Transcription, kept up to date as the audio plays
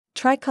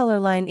Tricolor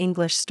line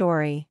English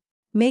story.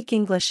 Make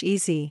English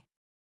easy.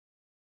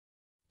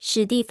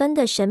 史蒂芬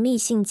的神秘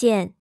信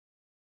件。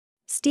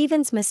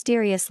 Stephen's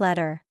mysterious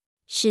letter.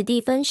 史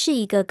蒂芬是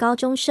一个高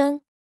中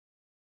生，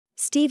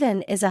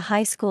 Stephen is a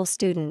high school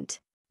student.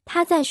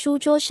 他在书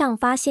桌上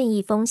发现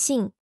一封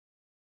信，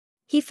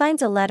 He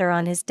finds a letter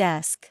on his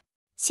desk.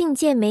 信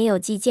件没有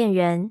寄件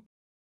人。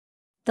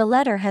 The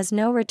letter has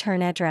no return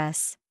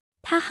address.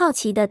 他好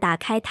奇地打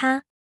开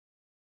它，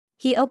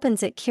 He opens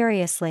it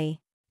curiously.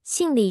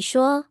 信里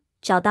说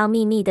找到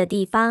秘密的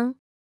地方。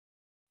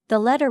 The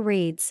letter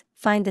reads,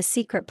 "Find the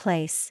secret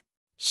place."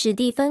 史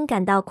蒂芬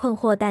感到困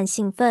惑但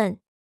兴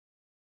奋，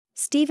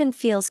 Stephen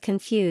feels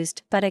confused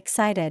but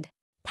excited.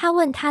 他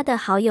问他的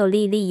好友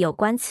莉莉有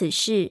关此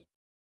事。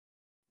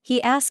 He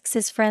asks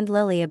his friend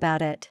Lily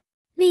about it.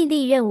 莉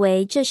莉认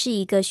为这是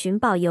一个寻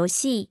宝游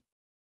戏，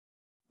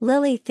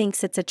 Lily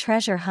thinks it's a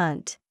treasure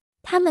hunt.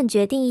 他们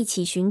决定一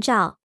起寻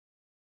找。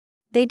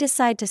 They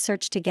decide to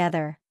search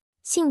together.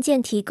 信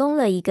件提供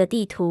了一个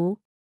地图，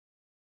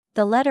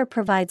 The letter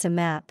provides a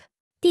map.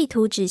 地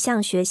图指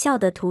向学校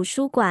的图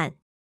书馆。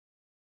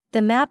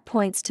 The map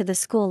points to the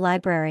school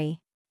library.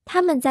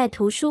 他们在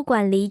图书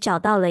馆里找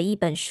到了一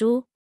本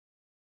书，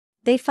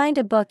 They find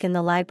a book in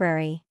the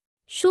library.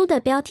 书的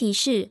标题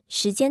是《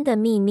时间的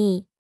秘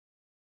密》。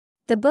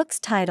 The book's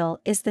title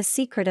is The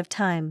Secret of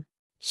Time.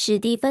 史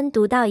蒂芬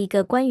读到一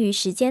个关于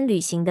时间旅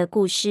行的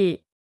故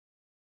事，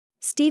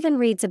 Stephen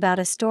reads about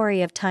a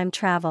story of time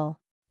travel.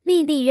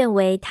 莉莉认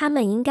为他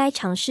们应该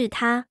尝试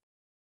它。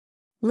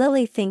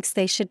 Lily thinks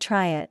they should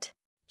try it.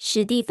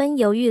 史蒂芬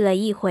犹豫了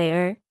一会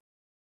儿，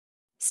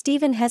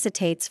 Stephen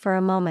hesitates for a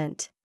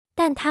moment.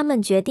 但他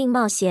们决定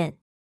冒险。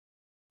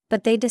 But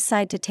they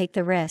decide to take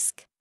the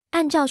risk.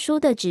 按照书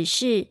的指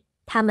示，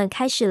他们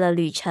开始了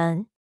旅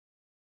程。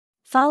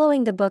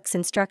 Following the book's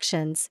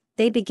instructions,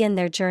 they begin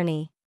their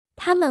journey.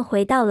 他们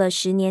回到了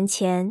10年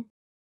前，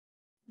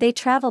 They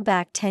travel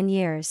back 10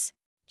 years.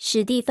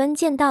 史蒂芬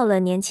见到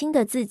了年轻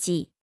的自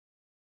己。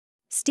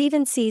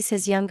 Stephen sees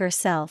his younger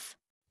self.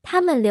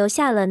 他们留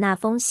下了那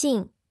封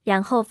信，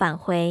然后返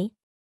回。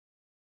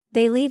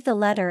 They leave the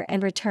letter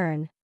and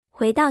return.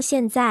 回到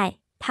现在，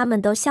他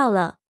们都笑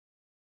了。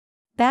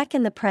 Back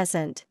in the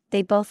present,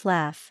 they both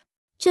laugh.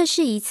 这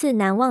是一次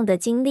难忘的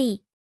经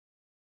历。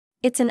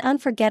 It's an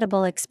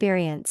unforgettable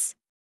experience.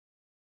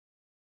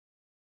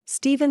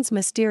 Stephen's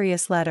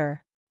mysterious letter.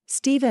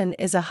 Stephen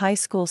is a high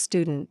school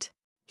student.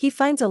 He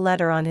finds a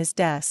letter on his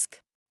desk.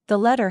 The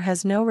letter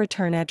has no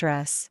return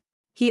address.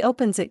 He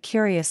opens it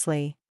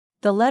curiously.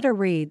 The letter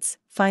reads,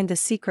 "Find the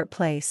secret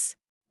place."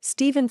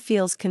 Stephen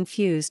feels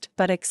confused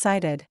but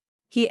excited.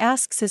 He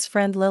asks his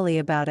friend Lily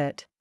about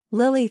it.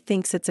 Lily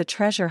thinks it's a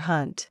treasure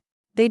hunt.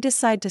 They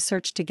decide to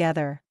search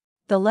together.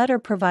 The letter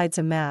provides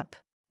a map.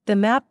 The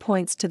map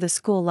points to the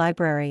school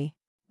library.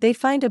 They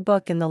find a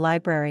book in the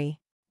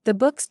library. The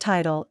book's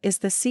title is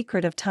The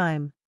Secret of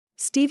Time.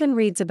 Stephen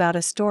reads about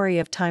a story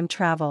of time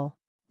travel.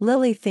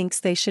 Lily thinks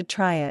they should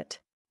try it.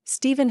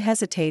 Stephen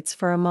hesitates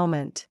for a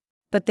moment.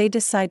 But they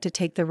decide to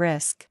take the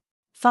risk.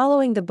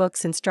 Following the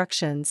book's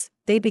instructions,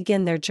 they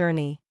begin their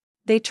journey.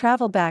 They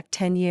travel back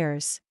 10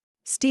 years.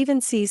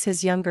 Stephen sees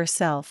his younger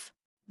self.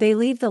 They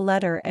leave the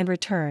letter and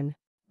return.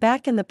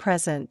 Back in the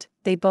present,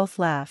 they both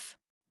laugh.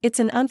 It's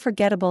an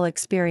unforgettable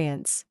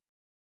experience.